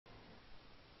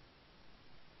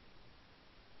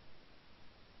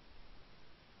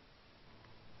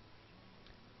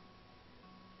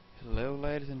Hello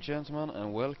ladies and gentlemen,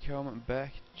 and welcome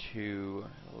back to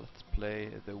Let's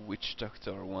Play the Witch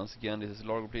Doctor. Once again, this is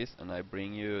Lorgoplease, and I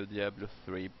bring you Diablo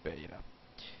 3 beta.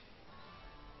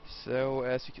 So,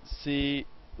 as you can see,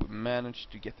 we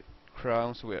managed to get the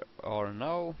crowns. We are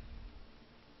now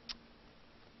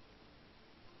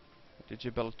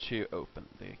Diablo 2 open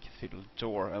the cathedral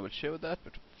door. I will show that,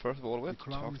 but first of all we have to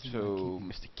talk to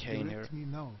Mr. Kane here. Me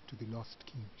now to the lost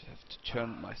king. I have to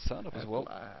turn my sound up as well.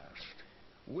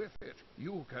 With it,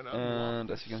 you can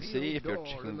and as you can see, if you're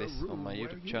checking this on my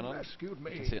YouTube channel, you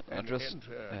can see an address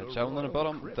down on the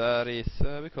bottom. That is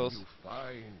because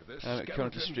I'm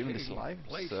currently streaming this live,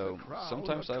 so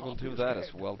sometimes I will do that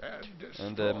as well.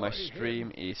 And my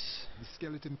stream is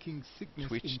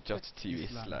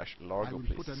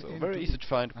twitch.tv/largoplease, so very easy to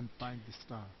find.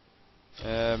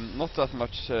 Not that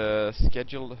much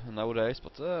scheduled nowadays,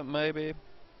 but maybe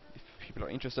if people are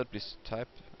interested, please type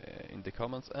in the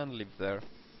comments and leave there.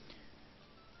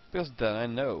 Because then I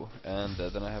know, and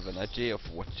then I have an idea of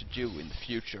what to do in the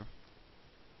future.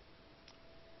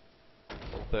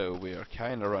 Although we are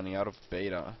kinda running out of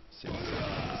beta since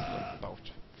about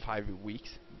 5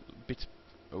 weeks, a bit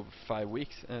over 5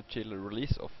 weeks till the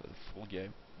release of the full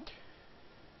game.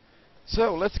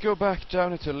 So let's go back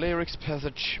down into Lyric's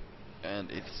Passage, and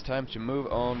it's time to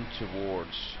move on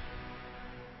towards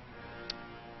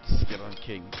Skeleton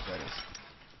King, that is.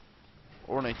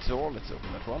 Ornate door, let's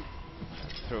open that one.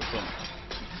 Throw some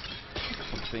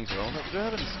things around. Do I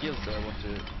have any skills that I want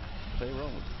to play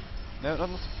around with? No, not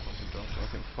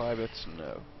nothing. 5 hits,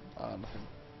 no.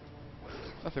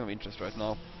 Nothing of interest right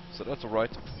now, so that's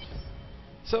alright.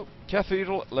 So,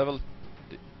 Cathedral level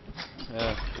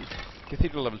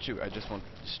 2. I just want to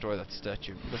destroy that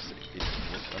statue because it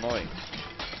was annoying.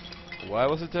 Why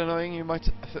was it annoying, you might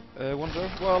wonder?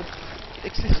 Well, it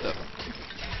existed.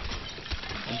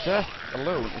 And that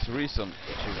alone is a reason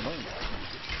to annoy me.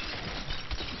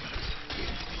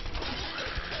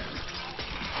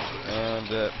 And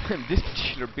this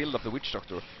particular build of the Witch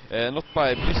Doctor, not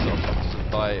by Blizzard, but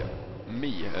by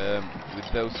me,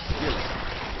 with those skills,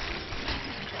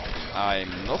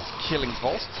 I'm not killing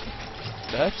fast,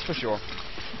 that's for sure.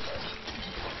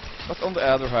 But on the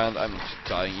other hand, I'm not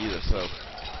dying either, so I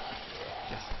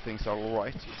guess things are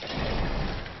alright.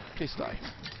 Please die.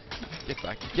 Get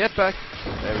back. Get back!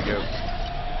 There we go.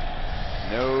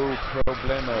 No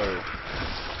problemo.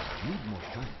 Need more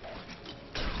time.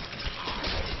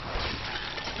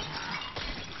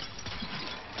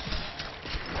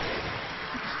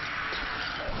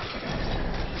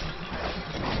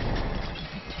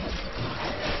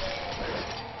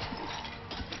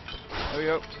 There we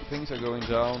go. Things are going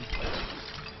down.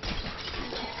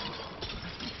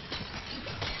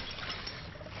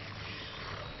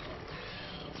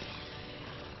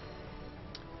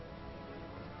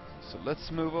 So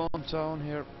let's move on down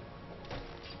here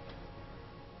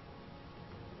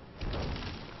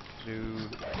through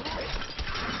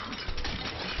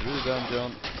the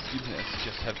dungeon. Excuse me, I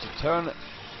just have to turn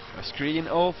my screen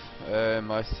off,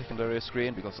 my secondary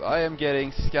screen, because I am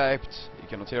getting Skyped. You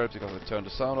cannot hear it because I turned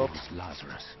the sound off.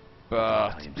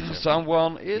 But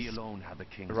someone is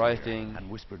writing a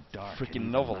freaking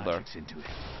novel there.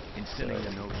 So,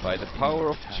 by the power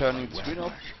of turning the screen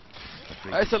off,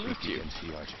 I salute you.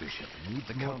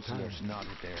 The councillors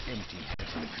nodded their empty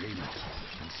heads in agreement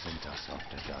and sent us off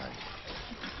to die.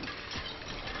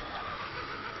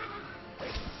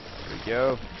 There we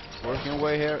go. It's working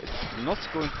away here. It's not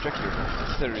going to track you.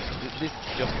 Seriously, this is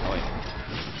just annoying. I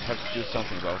have to do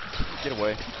something about it. Get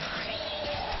away.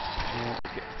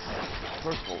 Okay.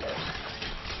 First of all,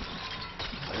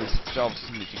 these jobs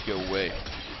need to go away.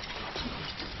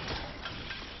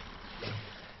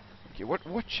 Okay,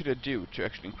 what should I do to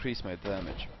actually increase my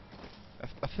damage?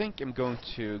 I think I'm going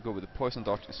to go with the poison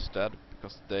dart instead,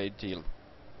 because they deal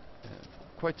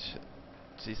quite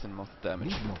decent amount of damage.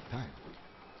 Need more time.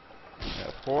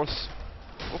 Of course,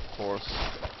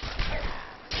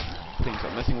 things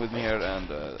are messing with me here, and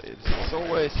it's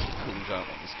always pulling down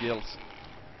on the skills.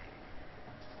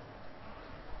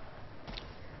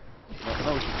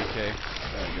 Now it should be okay.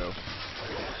 There we go.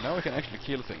 Now we can actually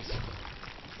kill things.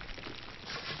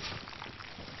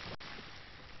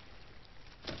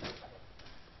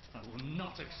 I will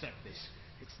not accept this.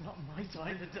 It's not my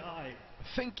time to die. I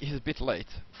think he's a bit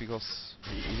late, because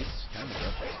he is kind of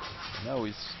dead. Now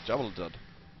he's double dead.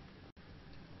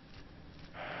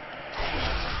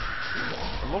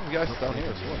 A lot of guys down here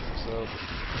as well, so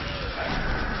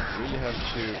really have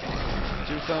to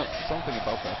do something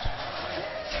about that.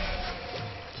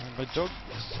 My dogs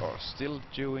are still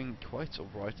doing quite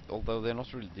alright, although they're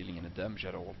not really dealing any damage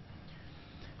at all.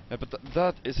 But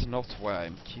that is not why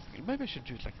I'm keeping it. Maybe I should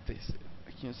do it like this.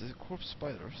 I can use the corpse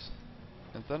spiders,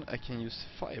 and then I can use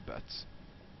fire bats.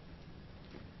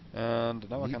 And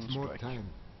now I Needs can more strike. time.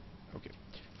 Okay.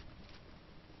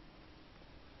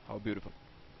 How beautiful.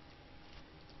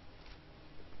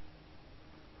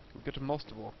 We've got a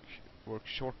master work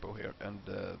short bow here, and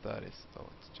that is... oh,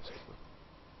 it's just cool.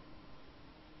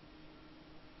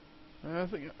 I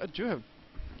think I do have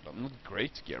not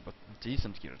great gear, but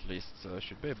decent gear at least, so I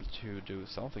should be able to do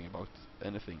something about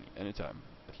anything, anytime,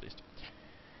 at least.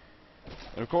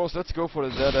 And of course, let's go for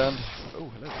the dead end. Oh,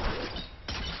 hello.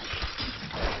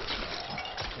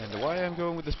 And why I'm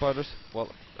going with the spiders?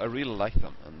 Well, I really like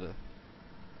them, and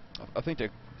I think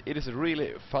that it is a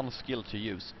really fun skill to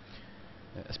use,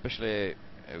 especially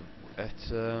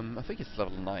at I think it's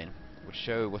level 9. Would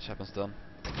show what happens then.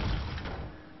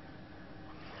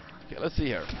 Okay, let's see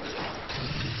here.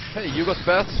 Hey, you got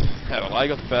bats? Yeah, well, I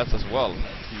got bats as well.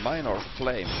 Mine are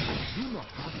flame.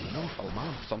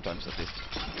 Oh, sometimes at least.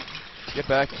 Get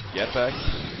back, get back.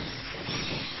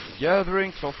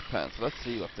 Gathering cloth pants. Let's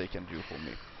see what they can do for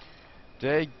me.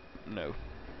 No.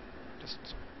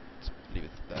 Just leave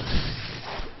it at that.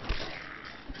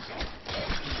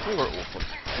 They were awful.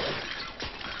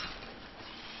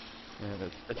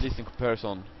 At least in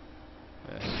comparison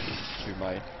to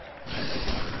my...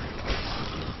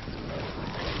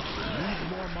 Need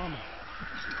more mana.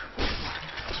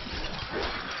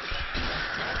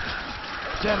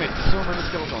 Damn it, so many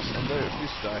skeletons, and they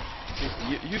refuse to die.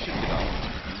 You should be down.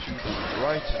 You should be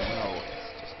right now.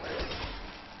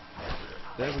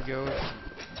 There we go.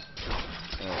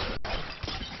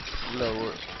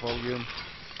 Lower volume.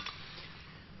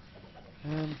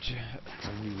 And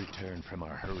When we return from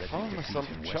our horrific found myself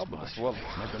defeat in trouble Westmarch, as well.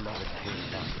 my beloved king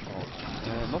lost all.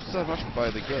 Not so much by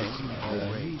the game,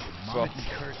 but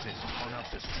Curses hung up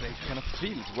this place. kind of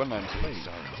feel it when I'm playing.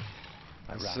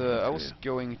 I was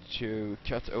going to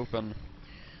cut open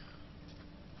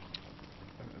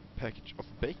a package of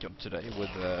bacon today with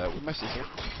my sister,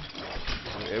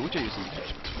 which I use in the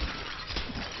kitchen.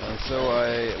 So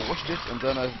I washed it, and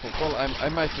then I thought, well, I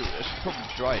should probably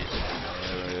dry it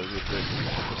with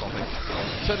or something. So I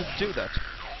decided to do that.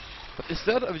 But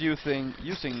instead of using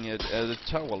the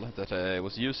towel that I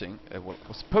was using, well,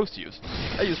 was supposed to use,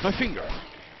 I used my finger.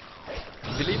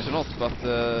 Believe it or not, but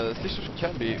scissors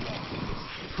can be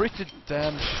pretty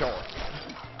damn sharp.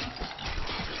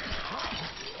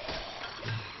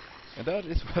 And that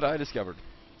is what I discovered.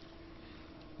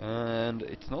 And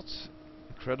it's not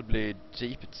incredibly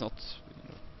deep, it's not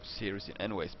serious in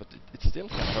any ways, but it still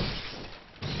can hurt.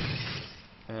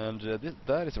 And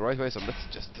that is the right way, so let's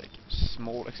just take a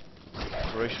small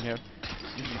exploration here.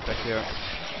 Back here.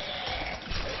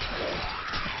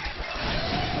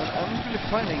 And I'm really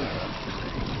finding a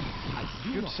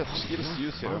good set of skills to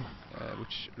use here,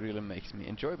 which really makes me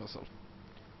enjoy myself.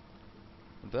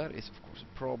 And that is of course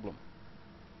a problem.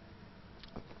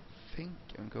 I think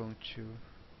I'm going to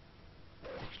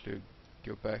actually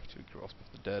go back to Grasp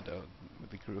of the Dead with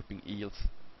the grouping eels.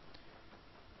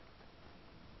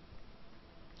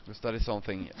 Because that is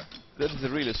something, that is a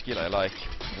really skill I like,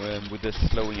 with this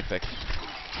slowing effect.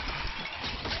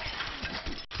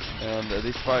 And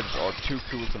these fighters are too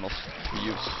cool to not to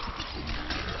use.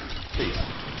 Please.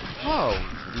 How?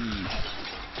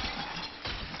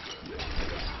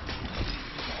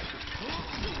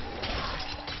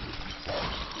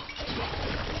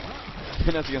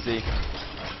 And as you can see,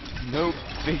 no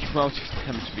big amount of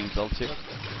damage being dealt here.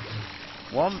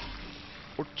 1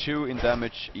 or 2 in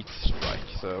damage each strike,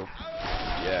 so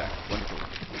yeah, wonderful.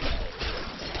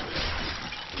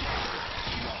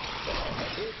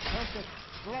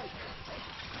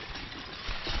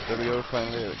 There we go,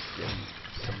 finally getting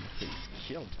some things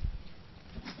killed.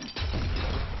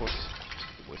 Of course,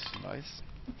 it was nice.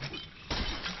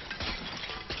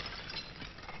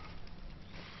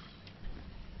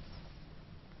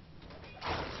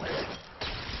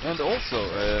 And also,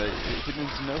 if you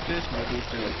didn't notice, maybe if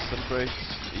you celebrate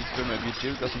Easter, maybe you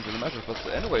do, doesn't really matter. But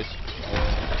anyways,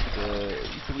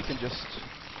 Easter weekend just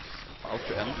about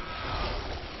to end.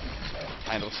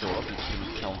 Kind of, sort of, it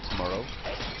shouldn't count tomorrow.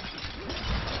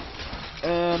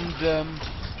 And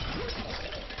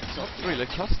it's not really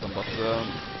a custom, but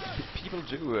people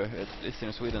do, at least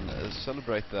in Sweden,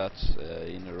 celebrate that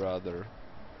in a rather,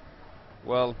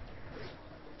 well,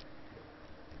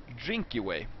 drinky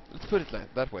way. Let's put it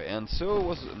like that way. And so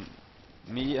was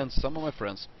me and some of my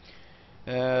friends.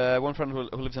 One friend who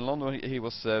lives in London, he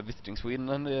was visiting Sweden,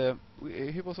 and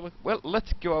he was like, well,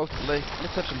 let's go out,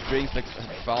 let's have some drinks, let's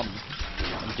have fun,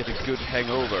 and get a good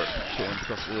hangover,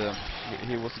 because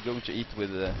he was going to eat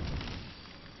with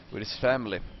his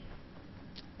family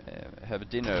have a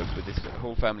dinner with this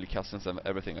whole family, cousins and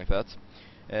everything like that.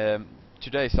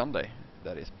 Today, Sunday,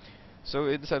 that is. So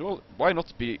we decided, well, why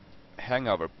not be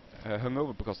hungover,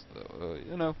 because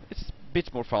you know, it's a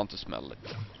bit more fun to smell like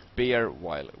beer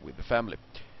while with the family.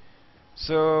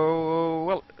 So,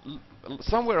 well,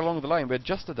 somewhere along the line we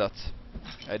adjusted that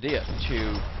idea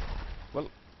to, well,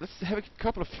 let's have a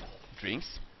couple of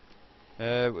drinks. We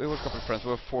were a couple of friends,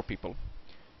 we were 4 people,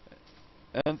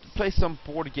 and play some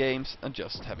board games and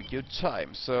just have a good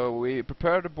time. So we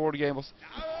prepared a board game, was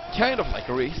kind of like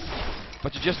a race,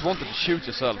 but you just wanted to shoot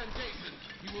yourself,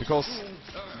 because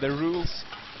the rules,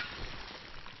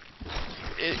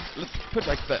 let's put it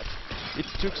like that, it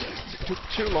took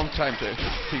too long time to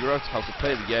figure out how to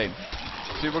play the game.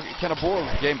 So we were kind of bored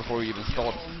of the game before we even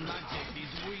started.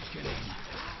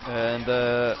 And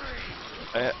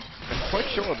I'm quite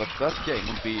sure that that game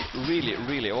would be really,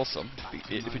 really awesome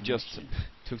if we just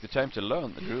took the time to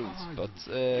learn the rules. But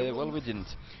well, we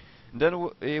didn't. And then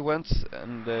we went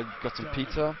and got some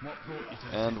pizza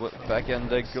and went back and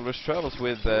Gulliver's Travels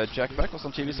with Jack Black was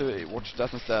on TV, so we watched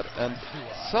that instead. And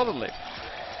suddenly,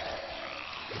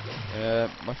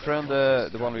 my friend,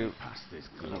 the one whose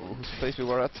place we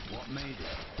were at,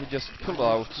 he just pulled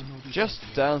out Just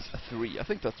Dance 3, I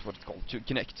think that's what it's called, to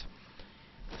Kinect.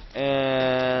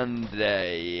 And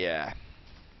yeah,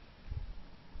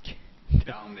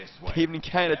 he even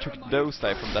kinda took those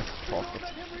type from that pocket.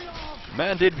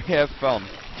 Man, did we have fun.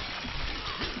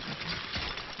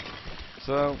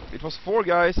 So it was 4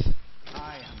 guys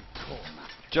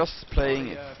just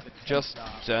playing Just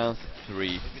Dance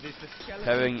 3,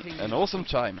 having an awesome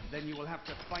time.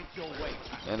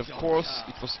 And of course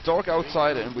it was dark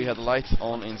outside and we had lights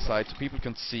on inside so people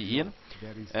could see in.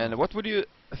 And what would you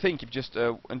think if just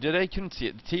and they couldn't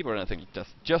see the TV or anything,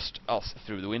 just us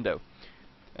through the window?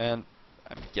 And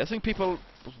I'm guessing people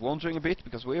was wondering a bit,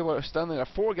 because we were standing there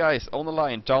 4 guys on the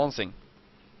line dancing,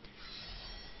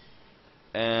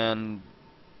 and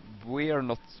we are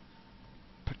not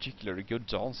particularly good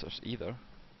dancers either,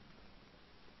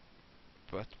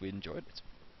 but we enjoyed it.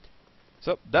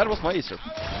 So that was my Easter.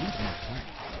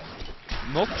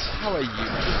 Not how I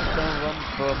usually spend them,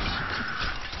 but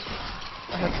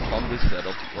I had some fun instead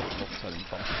of not having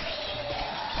fun.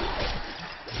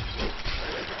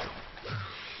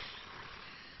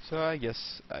 So I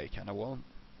guess I kinda won.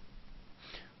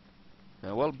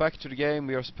 Well, back to the game.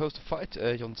 We are supposed to fight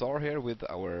Jon Zar here with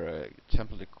our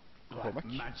Temple Cormac.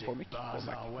 Cormac, I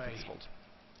think it's called.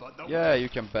 Yeah, you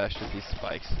can bash with these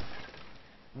spikes.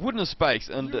 Wooden spikes,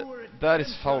 and that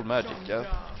is foul magic. I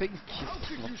think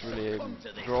he's not really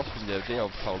grasping the idea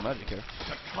of foul magic here.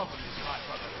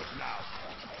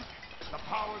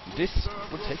 This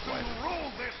will take a while.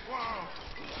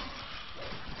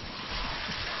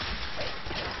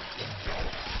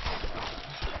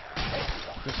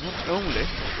 Because not only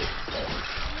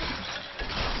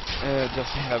does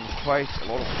he have quite a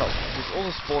lot of health, he's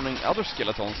also spawning other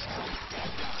skeletons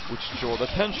which draw the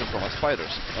attention from my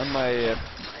spiders and my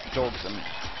dogs and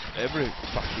every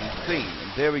fucking thing.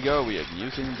 And there we go, we are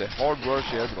using the hard words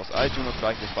here because I do not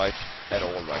like this fight at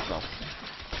all right now.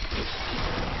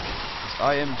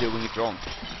 I am doing it wrong.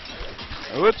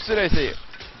 Whoopsie daisy!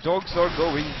 Dogs are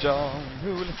going down.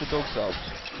 Who will let the dogs out?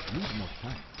 Need more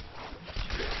time.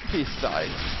 Please die.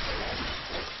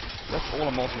 That's all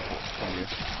I'm asking for from you.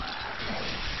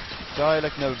 Die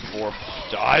like never before.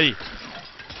 Die!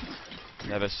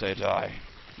 Never say die.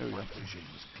 There we go.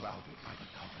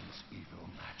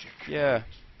 Yeah.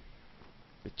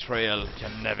 Betrayal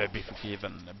can never be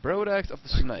forgiven. The Broadaxe of the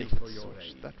Snake.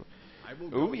 That one.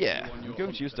 Oh yeah, I'm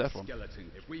going to use that one.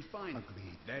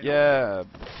 Yeah.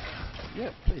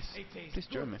 Yeah, please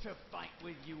join me.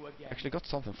 Actually got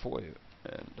something for you.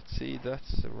 Let's see,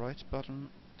 that's the right button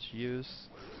to use.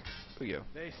 Here we go.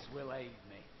 This will aid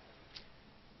me.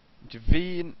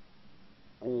 Intervene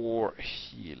or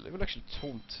heal. It will actually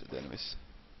taunt the enemies.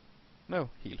 No,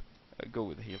 heal. Go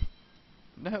with the heal.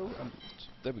 No,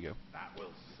 there we go. That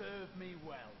will serve me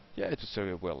well. Yeah, it will serve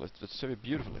you well. It will serve you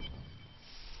beautifully.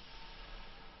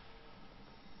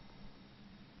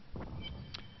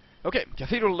 Okay,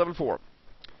 Cathedral level 4.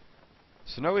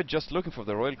 So now we're just looking for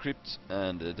the Royal Crypt,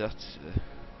 and that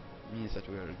means that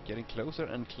we are getting closer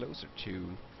and closer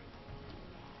to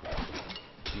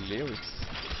Leo's.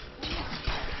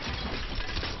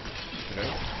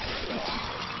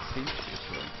 I'm not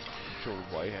sure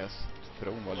why he has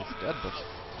thrown while he's dead, but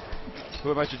who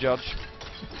am I to judge?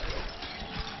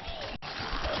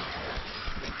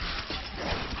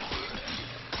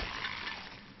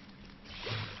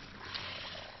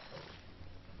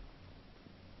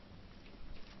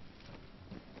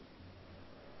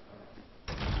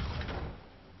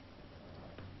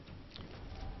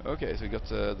 Okay, so we got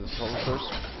the soldiers.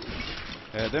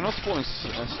 They're not spawning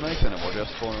snakes anymore, they're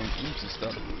spawning imps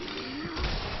instead.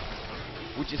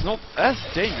 Which is not as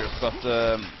dangerous, but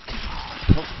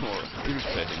not more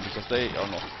irritating, because they are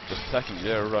not just attacking,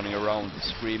 they're running around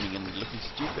screaming and looking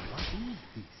stupid.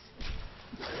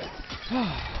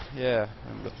 Yeah,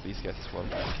 and got these guys as well.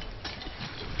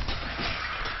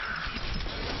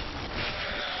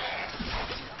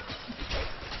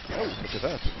 Oh, look at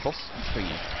that, boss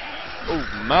thingy. Oh,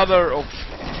 mother of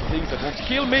things that want to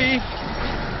kill me!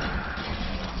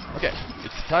 Okay,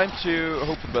 it's time to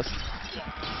hope for the best.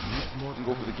 And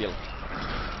go for the kill.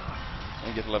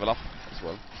 And get a level up as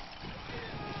well.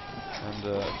 And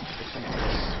I think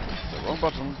that's the wrong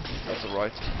button, that's the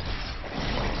right.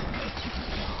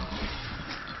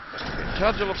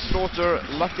 Cudgel of Slaughter,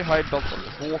 Lucky Hide Belt of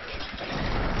the Hawk.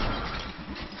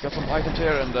 Got some items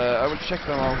here, and I will check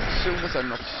them out as soon as I'm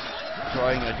not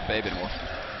crying like a baby anymore.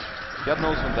 God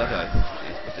knows when that is,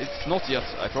 but it's not yet,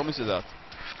 I promise you that.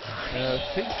 I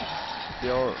think they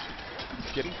are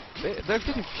getting... They're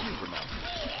getting fewer now,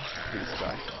 these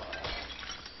guys.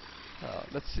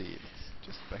 Let's see, let's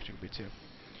just backtrack a bit here.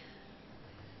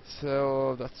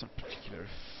 So, that's not particularly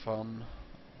fun.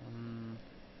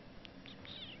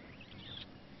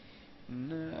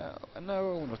 No, I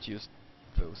will not use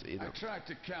those either. I tried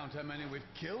to count how many we've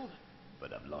killed,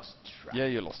 but I've lost track. Yeah,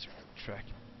 you lost your track.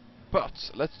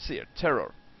 But, let's see here,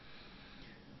 Terror.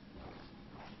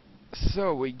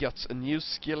 So, we got a new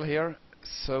skill here,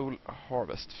 Soul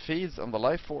Harvest. Feeds on the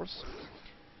life force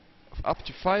of up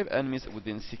to 5 enemies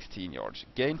within 16 yards.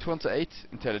 Gain 28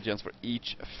 intelligence for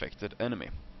each affected enemy.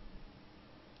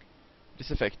 This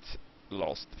effect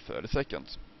lasts 30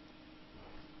 seconds.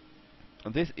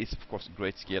 And this is, of course, a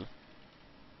great skill.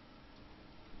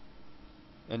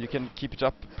 And you can keep it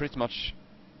up pretty much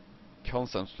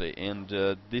constantly, and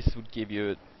this would give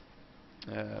you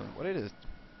what is it?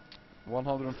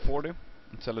 140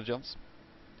 intelligence.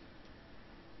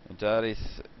 And that is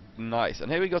nice.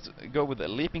 And here we go with the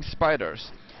leaping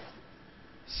spiders.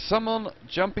 Summon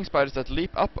jumping spiders that leap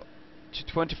up to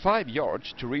 25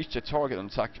 yards to reach their target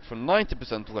and attack for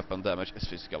 90% weapon damage as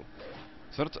physical.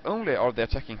 So not only are they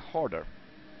attacking harder,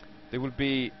 they will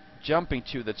be jumping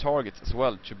to the targets as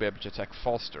well to be able to attack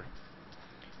faster.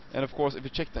 And of course, if you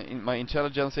check my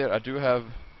intelligence here, I do have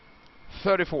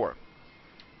 34.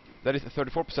 That is a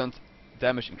 34%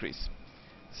 damage increase.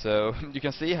 So you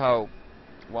can see how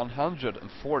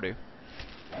 140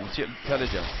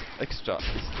 intelligence extra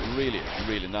is really,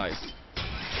 really nice.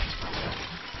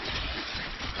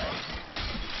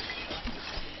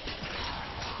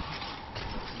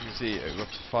 You see, I got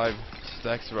 5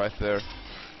 stacks right there.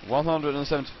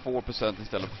 174%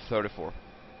 instead of 34.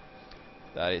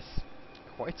 That is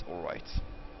quite alright.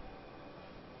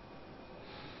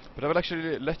 But I will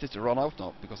actually let it run out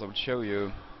now, because I will show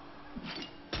you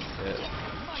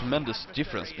a tremendous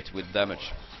difference between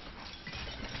damage.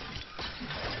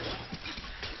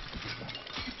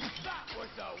 That was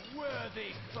a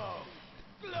worthy foe.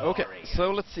 Okay,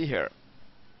 so let's see here.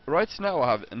 Right now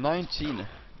I have 19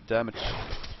 damage.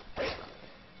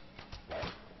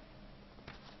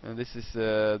 And this is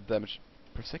damage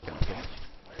per second, I think.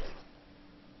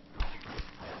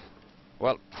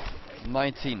 Well,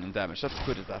 19 in damage, let's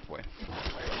put it that way.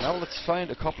 Now let's find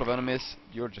a couple of enemies.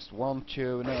 You're just 1,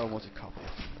 2, no, I want a couple.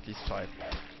 At least 5.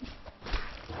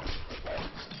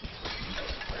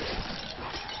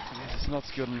 This is not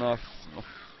good enough. Not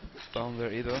down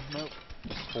there either. No,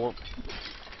 just 4.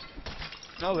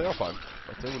 No, they are 5,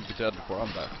 but they will be dead before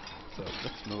I'm back. So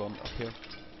let's move on up here.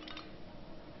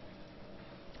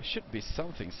 There should be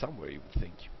something somewhere, you would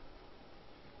think.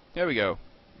 Here we go.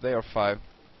 They are 5.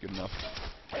 Good enough.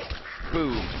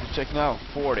 Boom. Check now.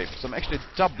 40. So I'm actually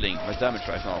doubling my damage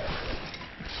right now.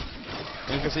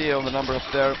 And you can see on the number up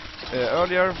there,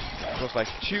 earlier it was like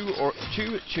 2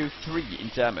 to 3 in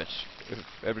damage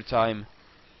every time.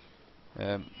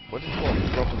 What is it called?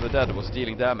 Drop of the Dead was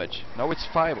dealing damage. Now it's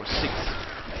 5 or 6.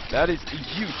 That is a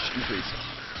huge increase.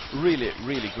 Really,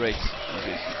 really great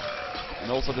increase. And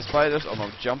also the spiders are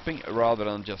now jumping rather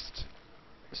than just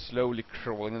slowly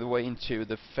crawling their way into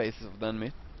the faces of the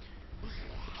enemy.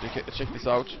 Check this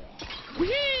out.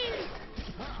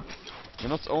 And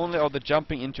not only are they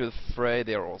jumping into the fray,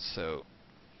 they are also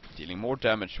dealing more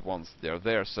damage once they are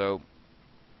there. So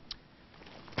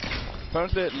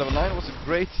apparently level 9 was a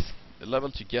great level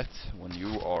to get when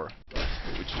you are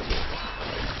witchable.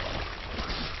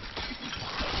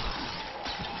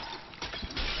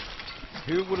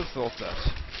 Who would have thought that?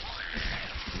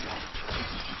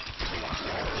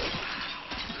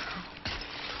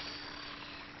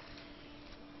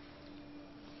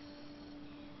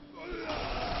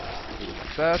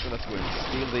 that, and let's go and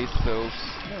steal these souls.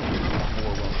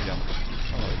 More once again.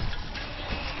 Alright.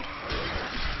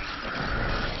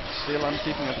 Still, I'm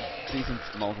keeping up a decent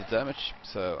amount of damage,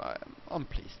 so I'm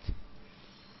pleased.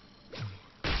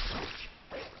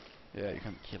 Yeah, you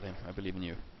can kill him. I believe in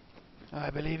you. I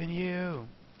believe in you!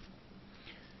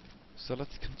 So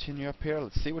let's continue up here.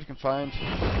 Let's see what we can find. It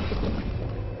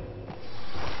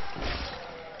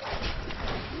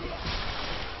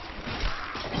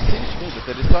seems to me that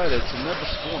they decided to never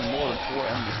spawn more than 4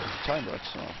 enemies at a time right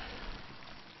now.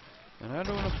 And I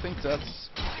don't think that's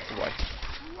right.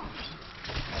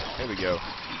 Here we go.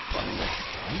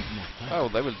 Oh,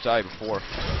 they will die before.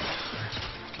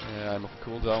 Yeah, I'm off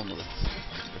cooldown with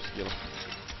their skill.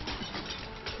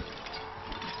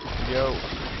 Here we go.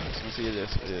 As you can see,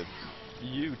 there's a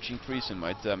huge increase in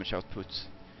my damage output.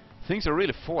 Things are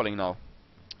really falling now,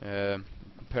 in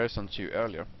comparison to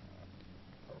earlier.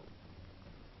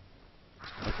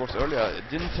 And of course, earlier I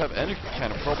didn't have any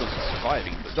kind of problems with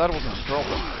surviving, but that wasn't the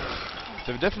problem.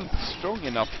 They were definitely strong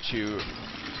enough to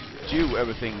do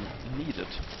everything needed,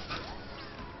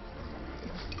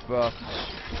 but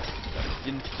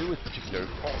didn't do it particularly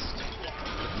fast.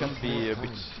 It can be a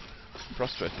bit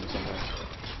frustrating sometimes.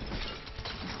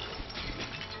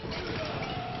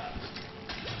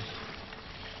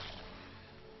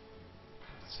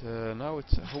 But now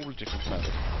it's a whole different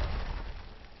matter.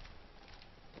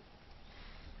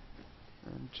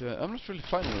 And I'm not really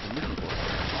finding what I'm looking for.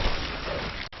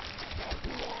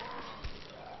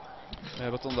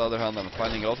 But on the other hand, I'm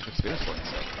finding a lot of experience points,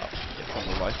 so I'm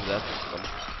alright with that as well.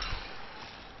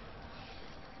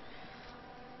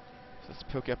 So let's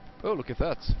poke up. Oh, look at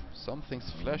that!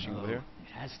 Something's flashing over here.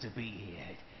 It has to be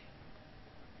here.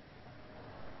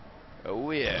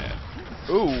 Oh yeah!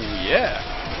 Oh yeah!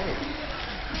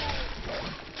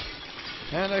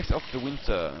 Mechanics of the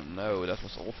winter. No, that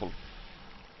was awful.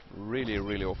 Really,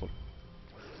 really awful.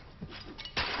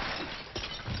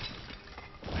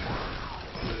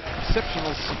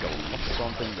 Exceptional sickle, not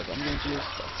something that I'm going to use,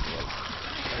 but well.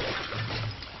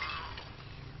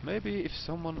 Maybe if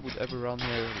someone would ever run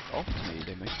here after me,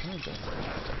 they might find that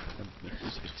and make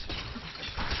use of it.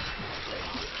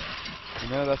 You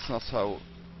know, that's not how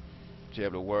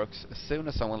Diablo works. As soon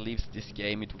as someone leaves this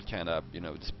game, it will kinda, you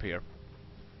know, disappear.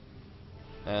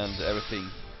 And everything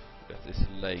that is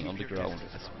laying on the ground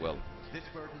as well.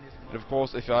 And of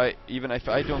course, even if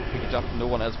I don't pick it up, no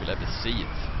one else will ever see it.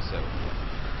 So,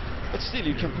 but still,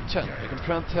 you can pretend. You can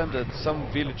pretend that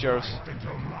some villagers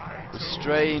will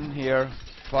stray in here,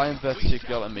 find that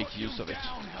sickle, and make use of it.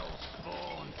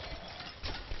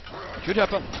 Could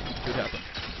happen. Could happen.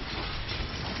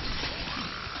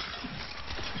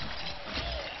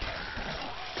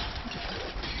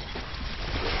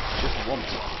 Just one.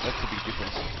 That's a big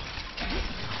difference.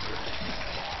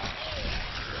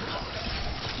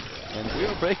 And we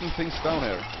are breaking things down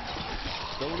here,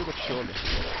 slowly but surely.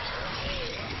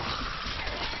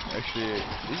 Actually,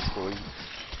 this is going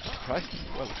surprisingly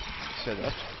well. Say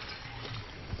that.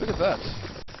 Look at that.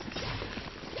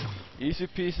 Easy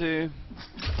peasy.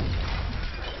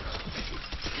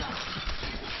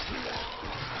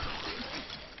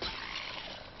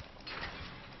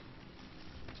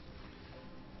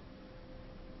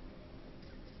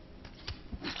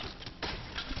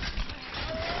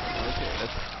 Okay,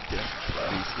 let's get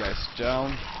these guys down.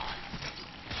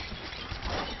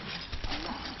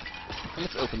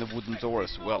 Let's open the wooden door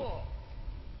as well.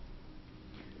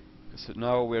 So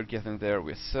now we're getting there.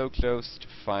 We're so close to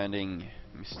finding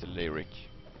Mr. Lyric.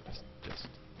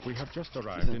 We have just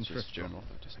arrived in just journal.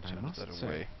 Just I jump must that say,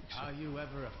 away. Are you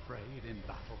ever afraid in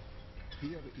battle?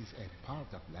 Fear is a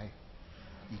part of life.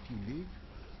 If you live,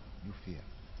 you fear.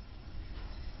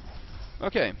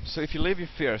 Okay, so if you live, you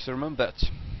fear. So remember that.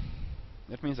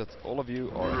 That means that all of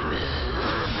you are.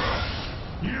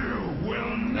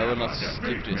 I will not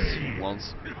skip this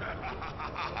once.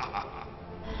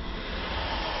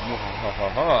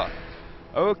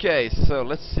 Okay, so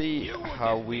let's see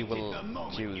how we will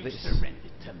do this.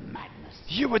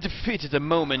 You were defeated the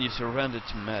moment you surrendered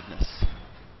to madness.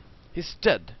 He's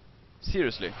dead.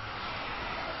 Seriously.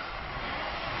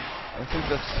 I think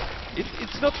that's...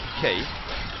 It's not okay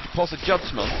to pass a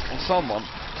judgment on someone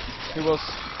who was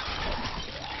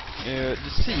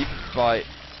deceived by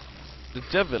the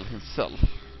devil himself,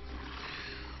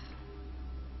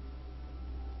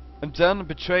 and then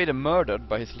betrayed and murdered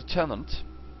by his lieutenant.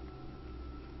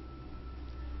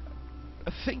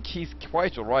 I think he's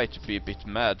quite alright to be a bit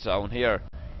mad down here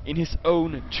in his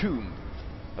own tomb.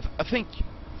 I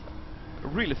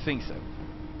really think so.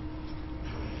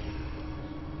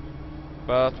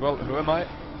 But well, who am I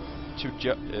to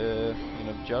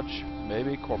judge?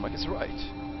 Maybe Cormac is right.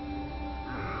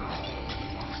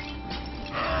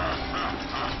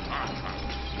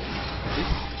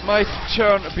 might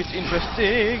turn a bit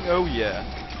interesting. Oh yeah.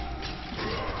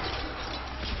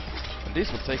 And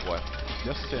this will take a while,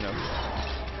 just so you know.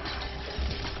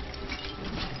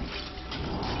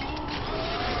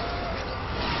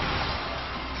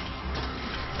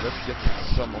 Let's get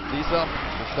some of these up,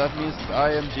 because that means that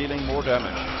I am dealing more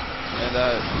damage. And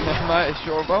my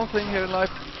sure one thing here in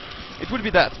life, it would be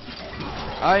that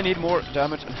I need more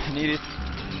damage, and I need it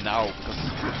now, because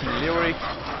Lyric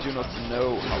do not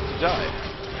know how to die.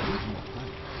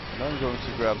 And I'm going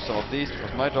to grab some of these, because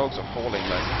my dogs are falling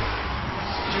like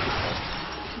stupid fast.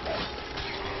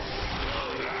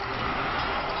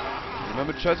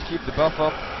 Remember, try to keep the buff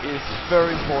up, it is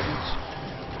very important.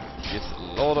 It's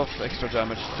a lot of extra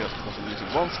damage just because I'm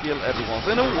using one skill every once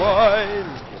in a while. Yes.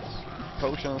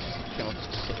 Potions, cannot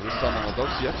resummon on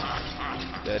those yet.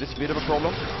 That is a bit of a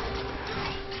problem.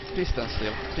 Please stand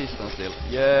still, please stand still.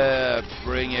 Yeah,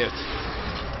 bring it.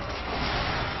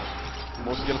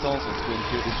 More skeletons, let's go and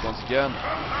kill this once again.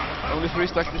 Only 3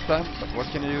 stacks this time, but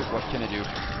what can you do, what can you do?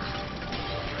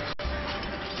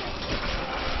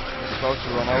 It's about to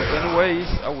run out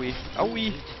anyways.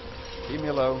 Owie. Leave me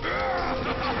alone.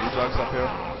 New drugs up here.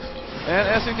 And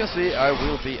as you can see, I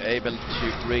will be able to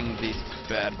bring this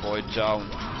bad boy down.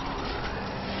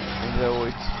 Even though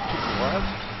it took a while,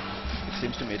 it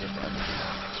seems to me that I'm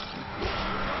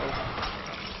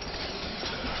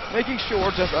making sure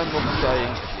that I'm not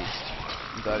dying at least.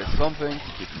 That is something to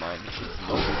keep in mind. It's the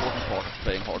most important part of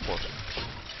playing hardcore.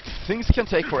 Things can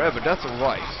take forever, that's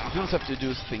alright. You don't have to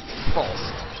do things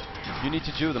fast. You need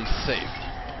to do them safe.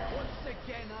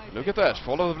 Look at that,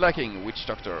 follow the blacking, Witch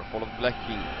Doctor, follow the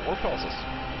blacking, all classes.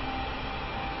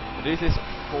 This is,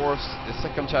 of course, the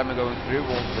second time I'm going through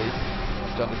all of these.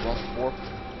 I've done this once before.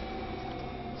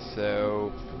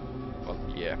 So, well,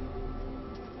 yeah.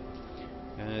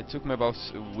 It took me about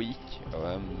a week,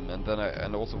 and then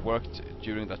I also worked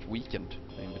during that weekend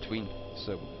in between.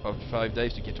 So, about 5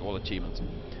 days to get all achievements.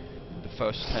 The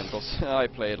first time, because I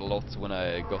played a lot when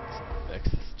I got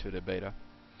access to the beta.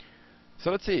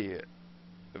 So let's see.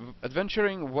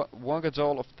 Adventuring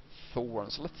Wangadal of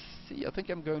Thorns. Let's see, I think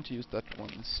I'm going to use that one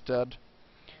instead.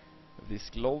 These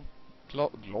gloves.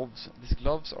 These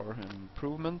gloves are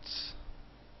improvements.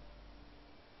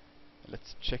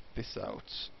 Let's check this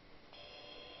out.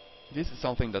 This is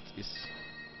something that is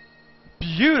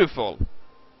beautiful!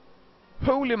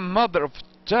 Holy mother of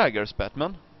daggers,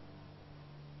 Batman!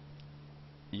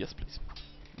 Yes, please.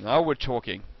 Now we're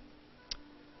talking.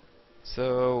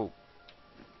 So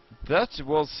that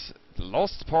was the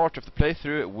last part of the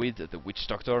playthrough with the Witch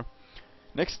Doctor.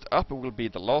 Next up will be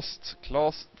the last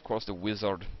class, of course, the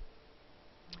Wizard.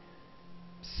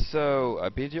 So I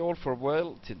bid you all for a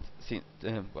while.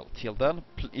 Till then,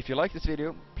 if you like this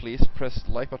video, please press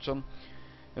the like button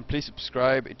and please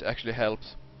subscribe. It actually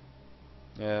helps.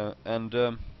 If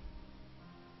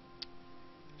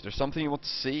there's something you want to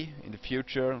see in the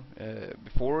future,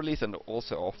 before release and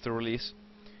also after release,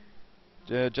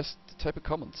 just type a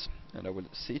comment and I will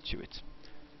see to it.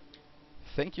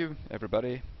 Thank you,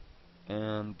 everybody,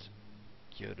 and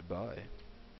goodbye.